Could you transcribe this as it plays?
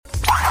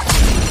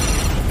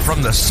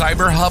From the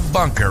Cyber Hub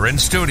bunker and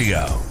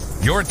studio,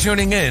 you're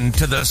tuning in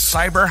to the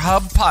Cyber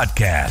Hub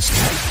podcast.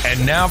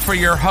 And now for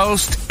your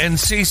host and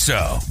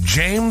CISO,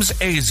 James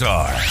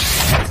Azar.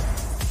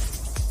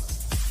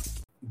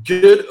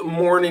 Good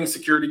morning,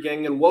 security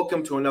gang, and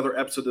welcome to another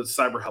episode of the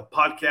Cyber Hub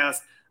podcast.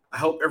 I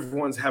hope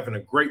everyone's having a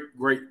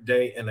great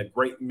day and a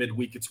great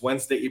midweek. It's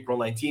Wednesday, April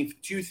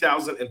 19th,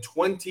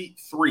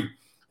 2023. If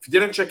you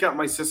didn't check out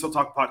my CISO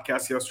Talk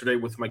podcast yesterday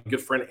with my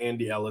good friend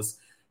Andy Ellis,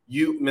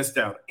 you missed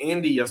out.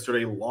 Andy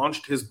yesterday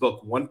launched his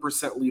book,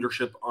 1%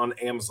 Leadership, on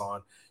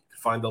Amazon. You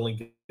can find the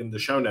link in the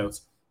show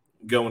notes.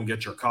 Go and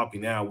get your copy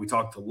now. We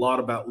talked a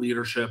lot about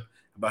leadership,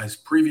 about his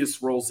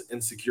previous roles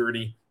in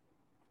security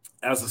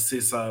as a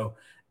CISO,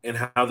 and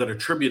how that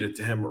attributed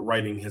to him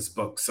writing his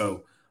book.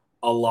 So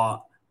a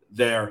lot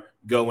there.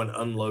 Go and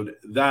unload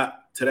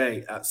that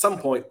today at some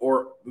point,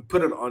 or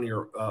put it on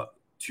your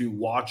to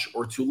watch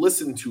or to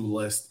listen to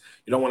list.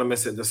 You don't want to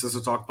miss it. This is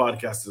a Talk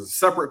podcast. It's a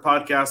separate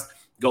podcast.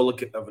 Go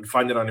look at and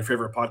find it on your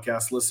favorite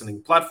podcast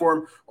listening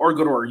platform, or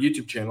go to our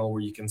YouTube channel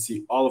where you can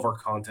see all of our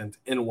content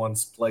in one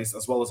place,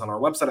 as well as on our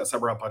website at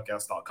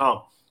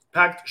cyberattacks.com.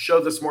 Packed show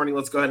this morning.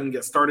 Let's go ahead and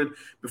get started.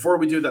 Before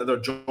we do that, they're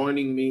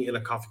joining me in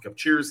a coffee cup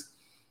cheers.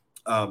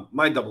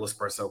 My double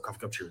espresso, coffee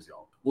cup cheers,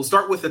 y'all. We'll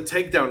start with a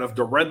takedown of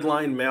the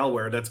RedLine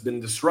malware that's been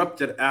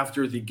disrupted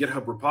after the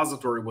GitHub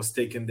repository was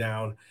taken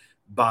down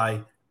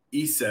by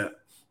ESET.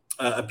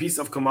 A piece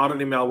of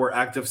commodity malware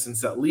active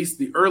since at least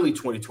the early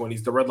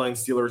 2020s, the RedLine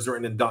stealer is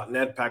written in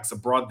 .NET, packs a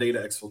broad data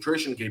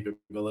exfiltration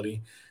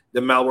capability. The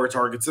malware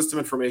targets system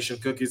information,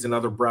 cookies, and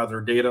other browser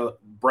data,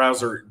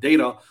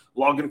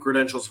 login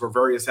credentials for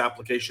various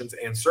applications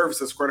and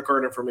services, credit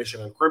card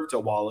information, and crypto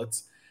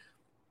wallets.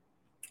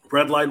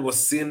 RedLine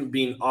was seen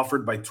being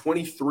offered by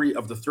 23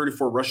 of the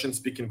 34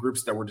 Russian-speaking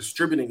groups that were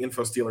distributing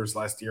info stealers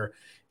last year.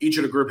 Each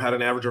of the group had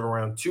an average of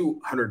around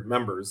 200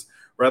 members.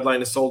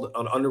 RedLine is sold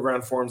on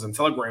underground forums and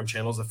Telegram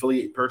channels.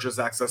 Affiliate purchase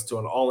access to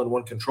an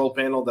all-in-one control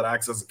panel that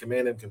acts as a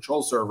command and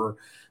control server,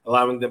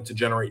 allowing them to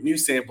generate new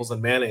samples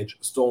and manage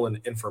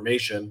stolen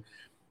information.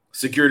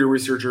 Security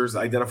researchers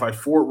identified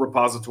 4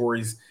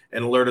 repositories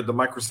and alerted the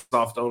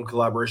Microsoft-owned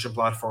collaboration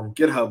platform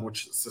GitHub,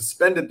 which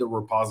suspended the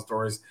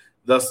repositories,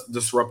 thus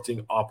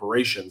disrupting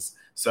operations.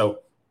 So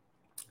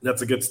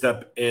that's a good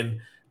step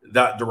in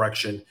that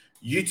direction.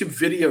 YouTube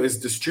Video is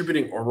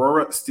distributing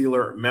Aurora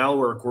stealer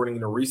malware,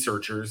 according to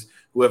researchers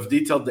who have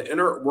detailed the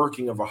inner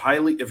working of a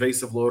highly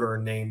evasive loader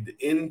named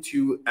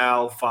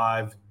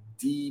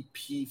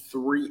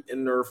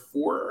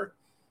Into-Al5DP3Inner4,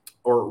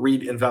 or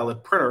read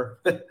invalid printer,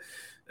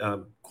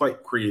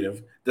 quite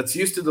creative, that's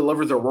used to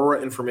deliver the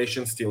Aurora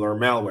information stealer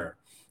malware.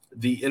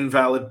 The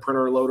invalid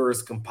printer loader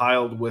is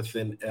compiled with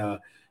an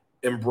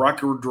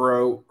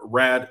Embarcadero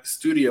RAD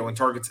Studio and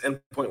targets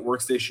endpoint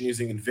workstation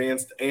using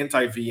advanced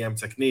anti-VM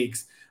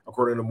techniques.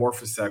 According to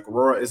Morphosec,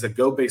 Aurora is a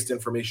Go-based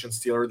information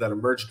stealer that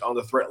emerged on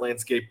the threat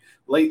landscape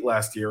late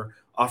last year,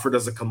 offered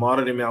as a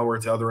commodity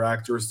malware to other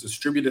actors,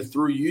 distributed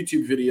through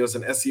YouTube videos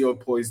and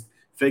SEO-poised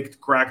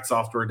faked cracked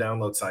software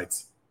download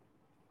sites.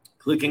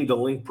 Clicking the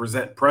link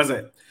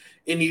present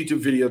in YouTube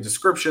video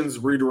descriptions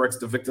redirects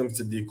the victims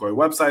to decoy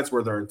websites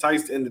where they're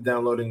enticed into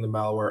downloading the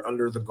malware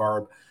under the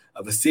garb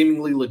of a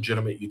seemingly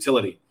legitimate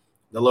utility.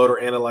 The loader,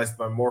 analyzed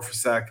by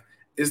Morphosec,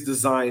 is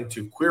designed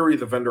to query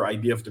the vendor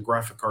ID of the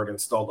graphic card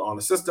installed on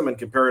a system and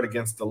compare it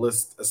against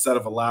a set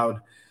of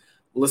allowed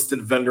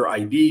listed vendor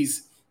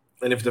IDs.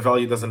 And if the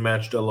value doesn't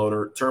match, the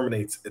loader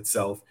terminates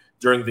itself.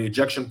 During the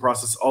ejection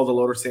process, all the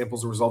loader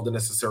samples resolve the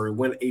necessary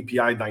WIN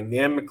API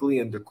dynamically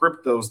and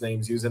decrypt those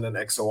names using an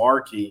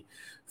XOR key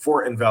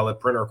for invalid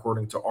printer,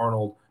 according to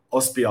Arnold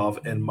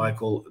Ospiov and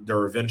Michael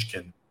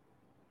Deravinchkin.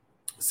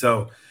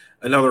 So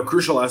another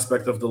crucial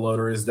aspect of the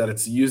loader is that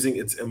it's using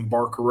its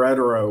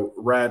Embarcadero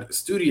RAD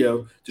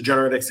Studio to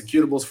generate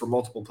executables for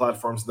multiple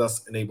platforms,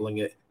 thus enabling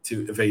it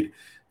to evade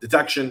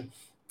detection.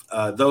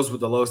 Those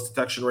with the lowest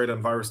detection rate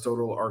on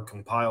VirusTotal are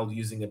compiled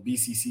using a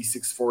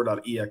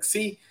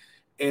BCC64.exe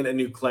and a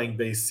new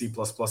Clang-based C++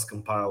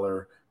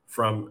 compiler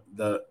from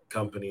the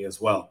company as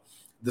well.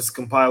 This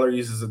compiler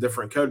uses a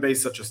different code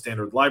base, such as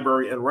standard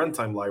library and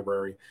runtime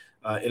library.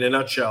 In a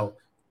nutshell,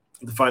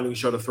 the findings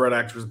show the threat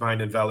actors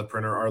behind Invalid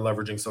Printer are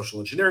leveraging social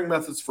engineering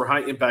methods for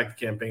high-impact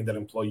campaigns that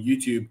employ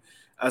YouTube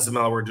as a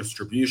malware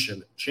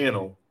distribution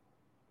channel.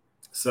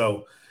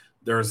 So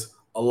there's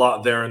a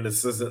lot there, and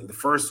this isn't the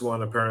first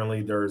one.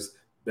 Apparently, there's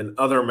been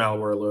other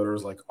malware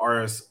loaders like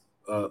RS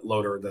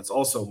Loader that's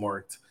also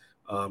marked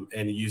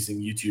and using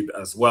YouTube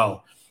as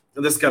well.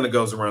 And this kind of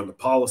goes around the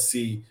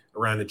policy,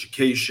 around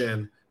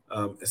education,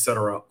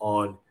 etc.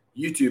 on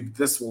YouTube.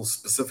 This will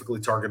specifically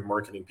target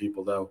marketing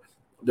people, though.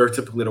 They're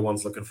typically the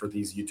ones looking for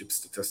these YouTube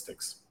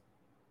statistics.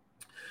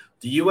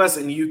 The US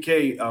and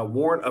UK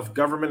warn of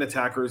government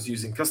attackers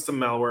using custom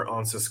malware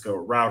on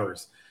Cisco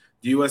routers.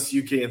 The US,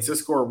 UK, and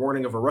Cisco are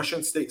warning of a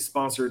Russian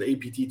state-sponsored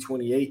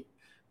APT28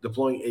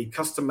 deploying a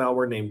custom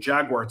malware named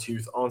Jaguar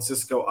Tooth on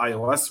Cisco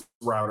iOS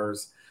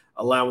routers,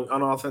 allowing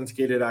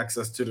unauthenticated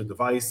access to the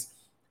device.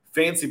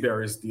 Fancy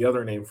Bear is the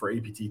other name for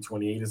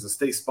APT28, is a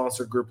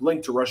state-sponsored group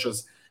linked to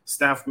Russia's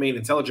Staff Main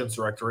Intelligence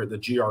Directorate, the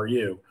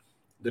GRU.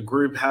 The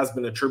group has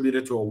been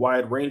attributed to a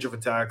wide range of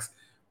attacks,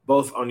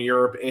 both on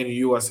Europe and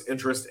U.S.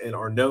 interest, and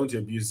are known to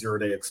abuse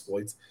zero-day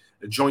exploits.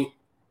 A joint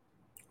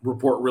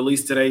report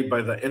released today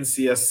by the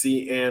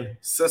NCSC and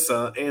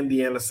CISA and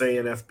the NSA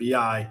and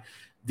FBI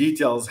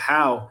details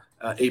how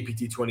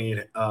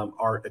APT28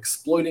 are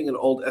exploiting an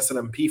old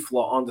SNMP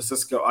flaw on the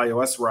CISCO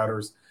iOS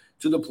routers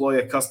to deploy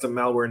a custom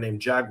malware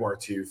named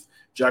JaguarTooth.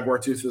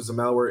 JaguarTooth is a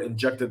malware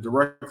injected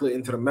directly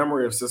into the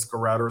memory of CISCO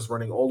routers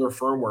running older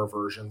firmware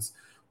versions.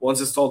 Once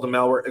installed, the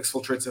malware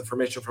exfiltrates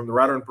information from the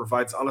router and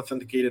provides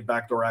unauthenticated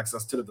backdoor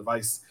access to the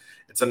device.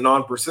 It's a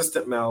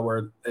non-persistent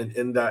malware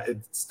in that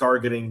it's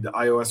targeting the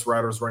iOS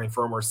routers running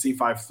firmware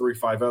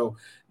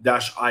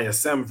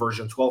C5350-ISM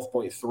version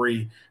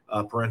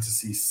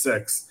 12.3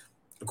 (6),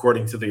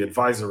 according to the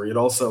advisory. It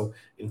also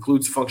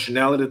includes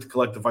functionality to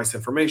collect device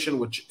information,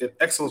 which it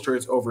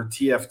exfiltrates over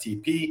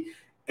TFTP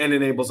and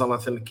enables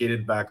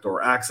unauthenticated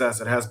backdoor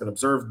access. It has been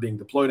observed being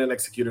deployed and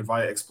executed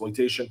via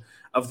exploitation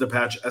of the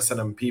patch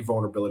SNMP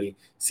vulnerability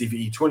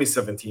CVE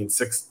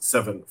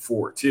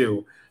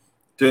 2017-6742.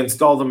 To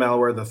install the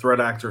malware, the threat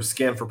actors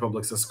scan for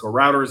public Cisco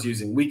routers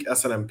using weak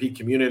SNMP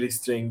community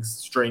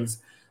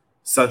strings,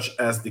 such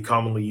as the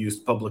commonly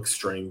used public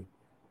string.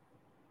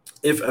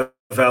 If a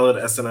valid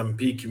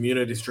SNMP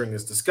community string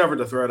is discovered,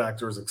 the threat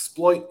actors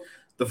exploit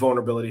the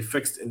vulnerability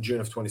fixed in June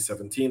of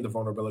 2017. The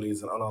vulnerability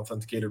is an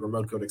unauthenticated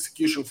remote code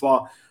execution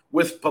flaw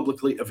with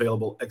publicly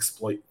available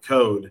exploit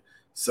code.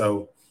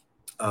 So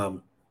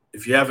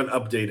if you haven't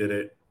updated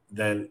it,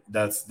 then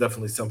that's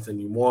definitely something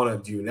you want to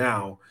do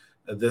now.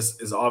 This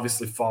is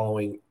obviously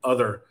following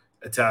other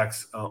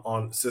attacks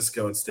on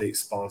Cisco and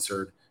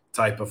state-sponsored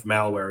type of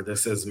malware.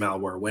 This is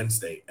Malware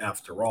Wednesday,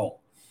 after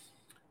all.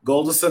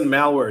 Goldison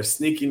malware is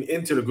sneaking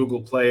into the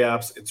Google Play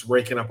apps. It's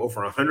raking up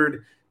over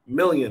 100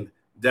 million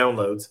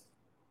downloads.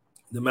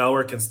 The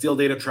malware can steal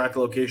data, track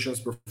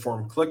locations,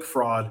 perform click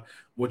fraud,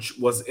 which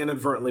was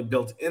inadvertently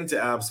built into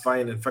apps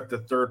via an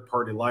infected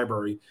third-party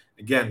library.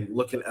 Again,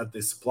 looking at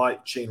the supply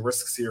chain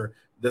risks here,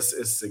 this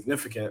is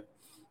significant.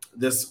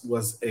 This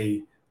was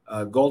a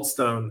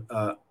Goldison,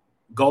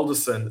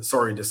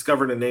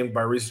 discovered and named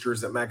by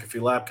researchers at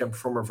McAfee Lab, can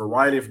perform a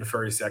variety of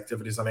nefarious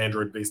activities on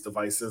Android-based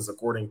devices.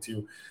 According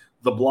to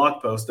the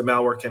blog post, the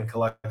malware can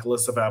collect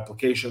lists of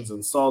applications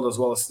installed, as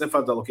well as sniff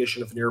out the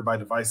location of nearby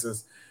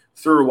devices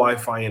through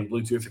Wi-Fi and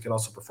Bluetooth. It can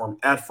also perform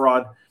ad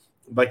fraud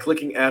by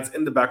clicking ads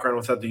in the background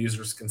without the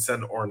user's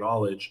consent or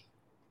knowledge.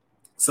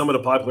 Some of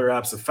the popular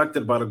apps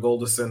affected by the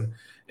Goldison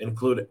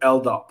include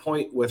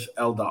L.Point with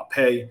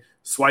L.Pay,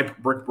 Swipe,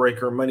 Brick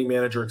Breaker, Money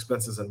Manager,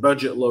 Expenses and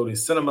Budget, Lodi,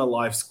 Cinema,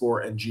 Live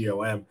Score, and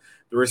GOM.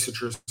 The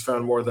researchers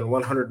found more than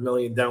 100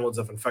 million downloads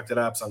of infected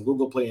apps on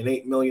Google Play and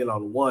 8 million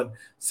on One,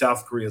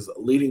 South Korea's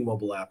leading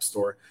mobile app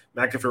store.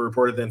 McAfee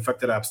reported the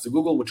infected apps to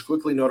Google, which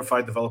quickly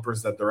notified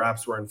developers that their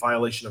apps were in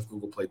violation of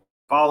Google Play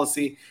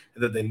policy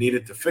and that they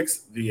needed to fix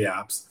the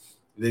apps.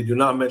 They do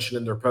not mention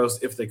in their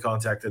post if they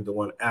contacted the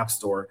One App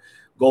Store.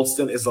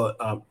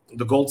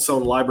 The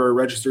Goldstone library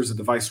registers a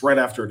device right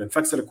after it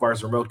infects it,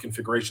 acquires remote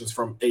configurations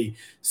from a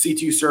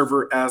C2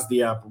 server as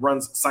the app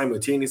runs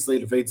simultaneously.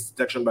 It evades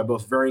detection by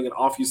both varying and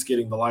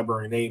obfuscating the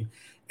library name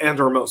and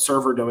a remote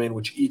server domain,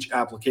 which each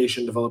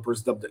application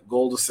developers dubbed it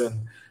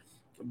Goldison.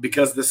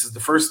 Because this is the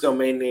first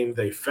domain name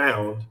they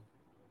found,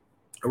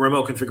 a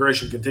remote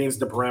configuration contains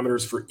the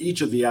parameters for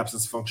each of the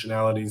app's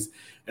functionalities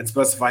and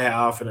specify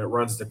how often it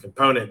runs the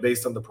component.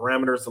 Based on the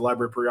parameters, the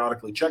library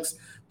periodically checks,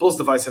 pulls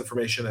device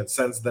information, and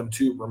sends them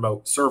to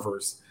remote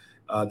servers.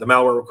 The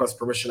malware requests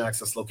permission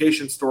access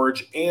location,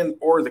 storage, and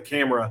or the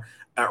camera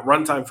at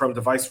runtime from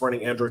device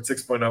running Android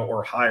 6.0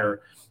 or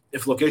higher.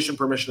 If location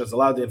permission is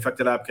allowed, the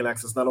infected app can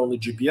access not only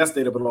GPS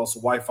data, but also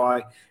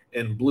Wi-Fi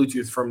and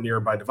Bluetooth from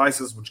nearby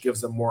devices, which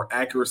gives them more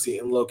accuracy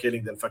in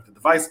locating the infected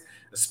device,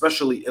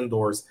 especially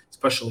indoors,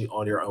 especially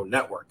on your own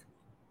network.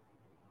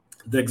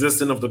 The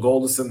existence of the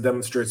Goldison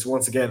demonstrates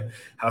once again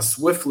how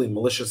swiftly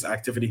malicious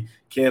activity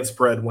can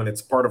spread when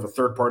it's part of a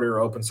third-party or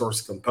open-source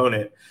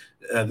component.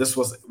 This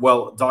was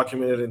well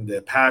documented in the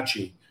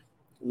Apache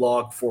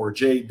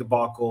Log4j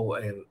debacle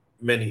and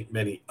many,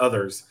 many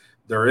others.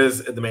 There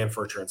is a demand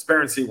for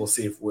transparency. We'll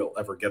see if we'll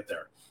ever get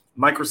there.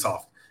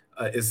 Microsoft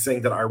is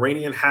saying that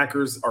Iranian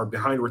hackers are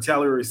behind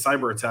retaliatory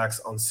cyber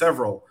attacks on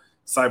several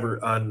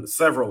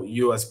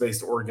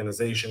U.S.-based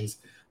organizations.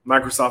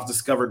 Microsoft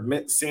discovered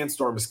Mint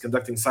Sandstorm is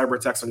conducting cyber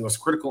attacks on U.S.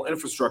 critical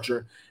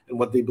infrastructure in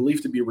what they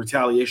believe to be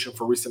retaliation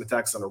for recent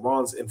attacks on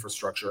Iran's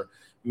infrastructure.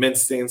 Mint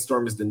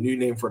Sandstorm is the new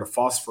name for the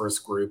Phosphorus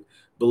Group,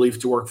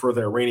 believed to work for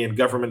the Iranian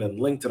government and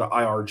linked to the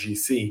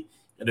IRGC.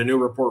 In a new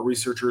report,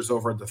 researchers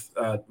over at the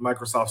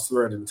Microsoft's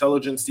threat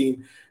intelligence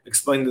team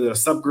explained that a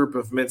subgroup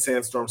of Mint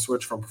Sandstorm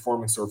switched from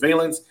performing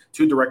surveillance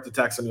to direct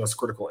attacks on U.S.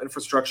 critical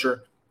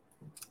infrastructure.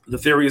 The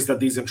theory is that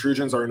these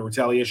intrusions are in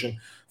retaliation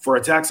for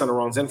attacks on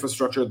Iran's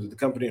infrastructure that the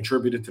company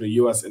attributed to the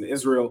U.S. and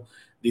Israel.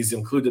 These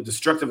included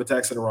destructive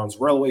attacks on Iran's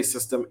railway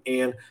system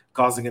and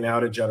causing an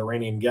outage at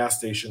Iranian gas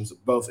stations,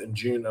 both in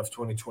June of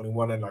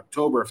 2021 and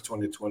October of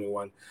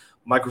 2021.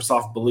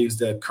 Microsoft believes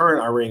the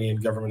current Iranian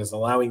government is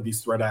allowing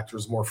these threat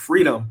actors more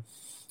freedom.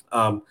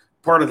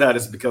 Part of that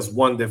is because,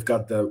 one, they've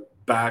got the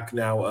back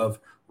now of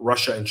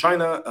Russia and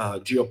China,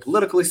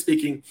 geopolitically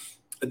speaking.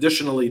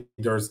 Additionally,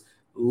 there's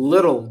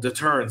little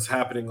deterrence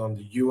happening on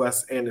the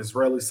U.S. and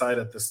Israeli side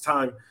at this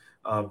time.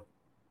 And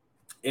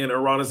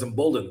Iran is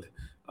emboldened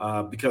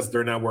because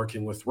they're now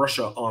working with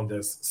Russia on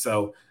this.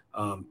 So,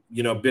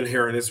 been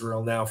here in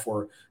Israel now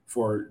for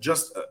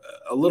just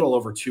a little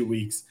over 2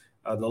 weeks.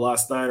 The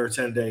last 9 or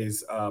 10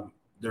 days,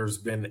 there's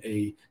been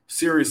a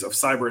series of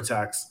cyber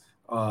attacks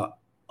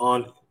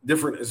on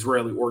different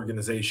Israeli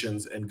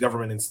organizations and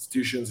government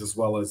institutions, as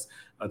well as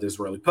the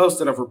Israeli Post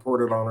that I've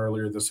reported on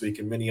earlier this week,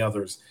 and many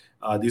others.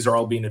 These are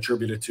all being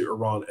attributed to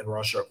Iran and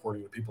Russia,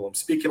 according to people I'm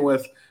speaking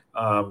with.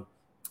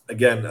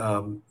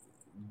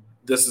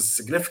 This is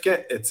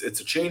significant. It's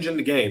a change in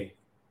the game.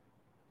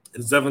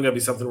 It's definitely going to be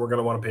something we're going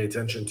to want to pay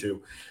attention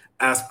to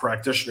as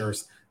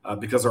practitioners,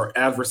 because our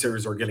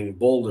adversaries are getting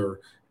bolder.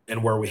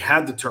 And where we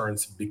had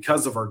deterrence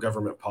because of our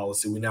government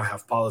policy, we now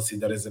have policy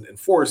that isn't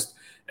enforced.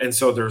 And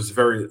so there's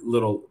very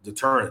little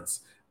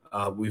deterrence.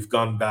 We've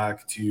gone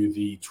back to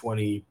the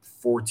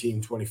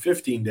 2014,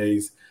 2015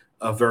 days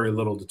of very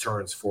little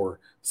deterrence for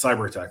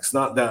cyber attacks.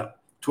 Not that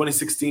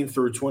 2016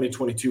 through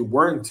 2022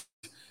 weren't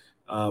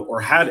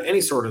or had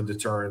any sort of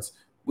deterrence.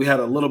 We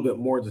had a little bit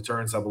more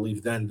deterrence, I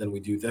believe, then than we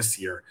do this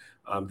year.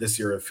 This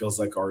year, it feels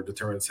like our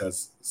deterrence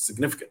has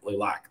significantly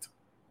lacked.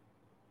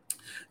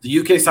 The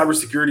UK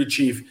cybersecurity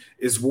chief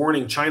is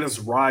warning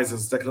China's rise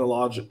as a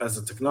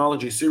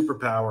technology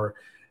superpower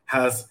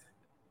has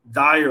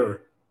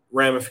dire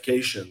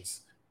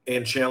ramifications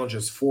and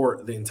challenges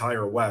for the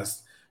entire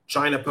West.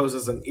 China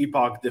poses an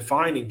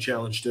epoch-defining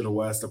challenge to the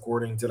West,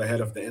 according to the head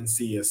of the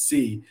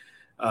NCSC.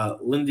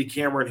 Lindy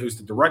Cameron, who's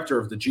the director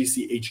of the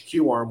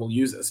GCHQ arm, will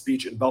use a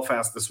speech in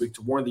Belfast this week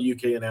to warn the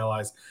UK and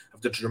allies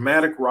of the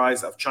dramatic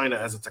rise of China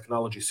as a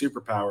technology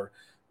superpower.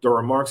 The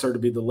remarks are to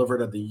be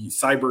delivered at the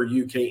Cyber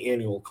UK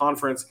annual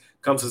conference.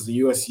 Comes as the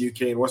US,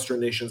 UK, and Western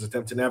nations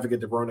attempt to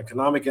navigate the growing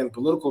economic and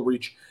political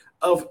reach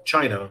of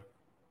China.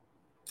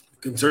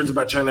 Concerns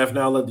about China have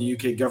now led the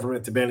UK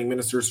government to banning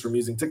ministers from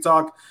using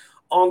TikTok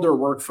on their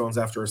work phones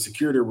after a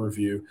security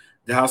review.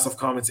 The House of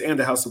Commons and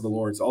the House of the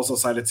Lords also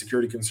cited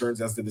security concerns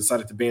as they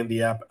decided to ban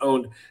the app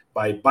owned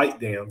by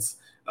ByteDance.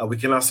 We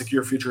cannot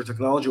secure future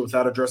technology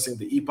without addressing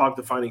the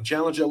epoch-defining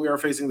challenge that we are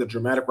facing, the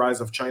dramatic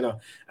rise of China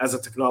as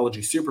a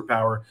technology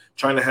superpower.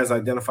 China has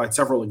identified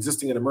several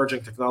existing and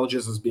emerging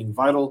technologies as being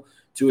vital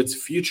to its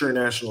future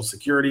national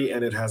security,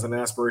 and it has an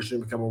aspiration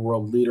to become a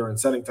world leader in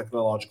setting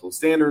technological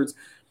standards.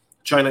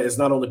 China is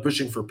not only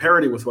pushing for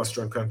parity with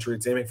Western countries,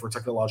 it's aiming for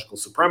technological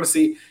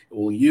supremacy. It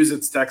will use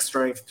its tech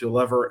strength to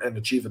lever and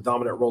achieve a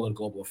dominant role in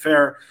global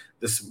affairs.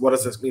 What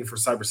does this mean for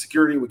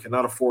cybersecurity? We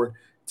cannot afford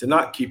to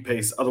not keep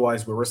pace.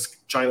 Otherwise, we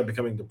risk China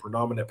becoming the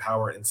predominant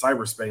power in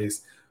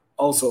cyberspace.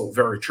 Also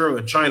very true.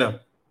 And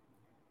China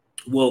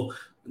will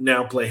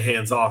now play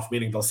hands off,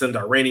 meaning they'll send the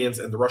Iranians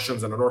and the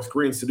Russians and the North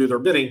Koreans to do their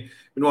bidding.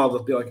 Meanwhile,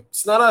 they'll be like,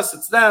 it's not us,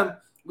 it's them.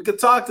 We could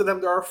talk to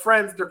them. They're our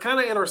friends. They're kind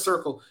of in our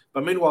circle.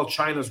 But meanwhile,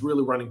 China's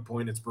really running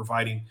point. It's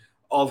providing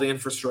all the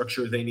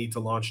infrastructure they need to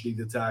launch these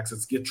attacks.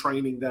 It's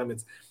training them.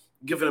 It's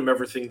giving them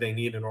everything they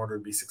need in order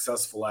to be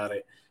successful at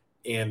it.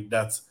 And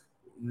that's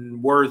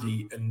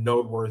worthy and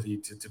noteworthy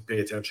to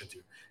pay attention to.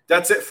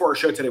 That's it for our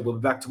show today. We'll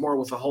be back tomorrow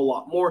with a whole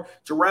lot more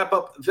to wrap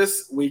up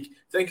this week.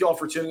 Thank you all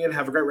for tuning in.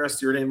 Have a great rest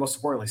of your day. And most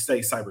importantly, stay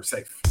cyber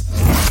safe.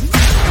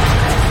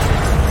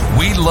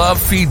 We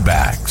love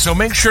feedback, so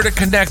make sure to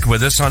connect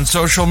with us on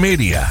social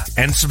media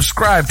and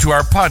subscribe to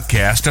our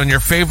podcast on your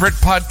favorite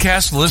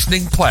podcast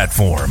listening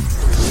platform.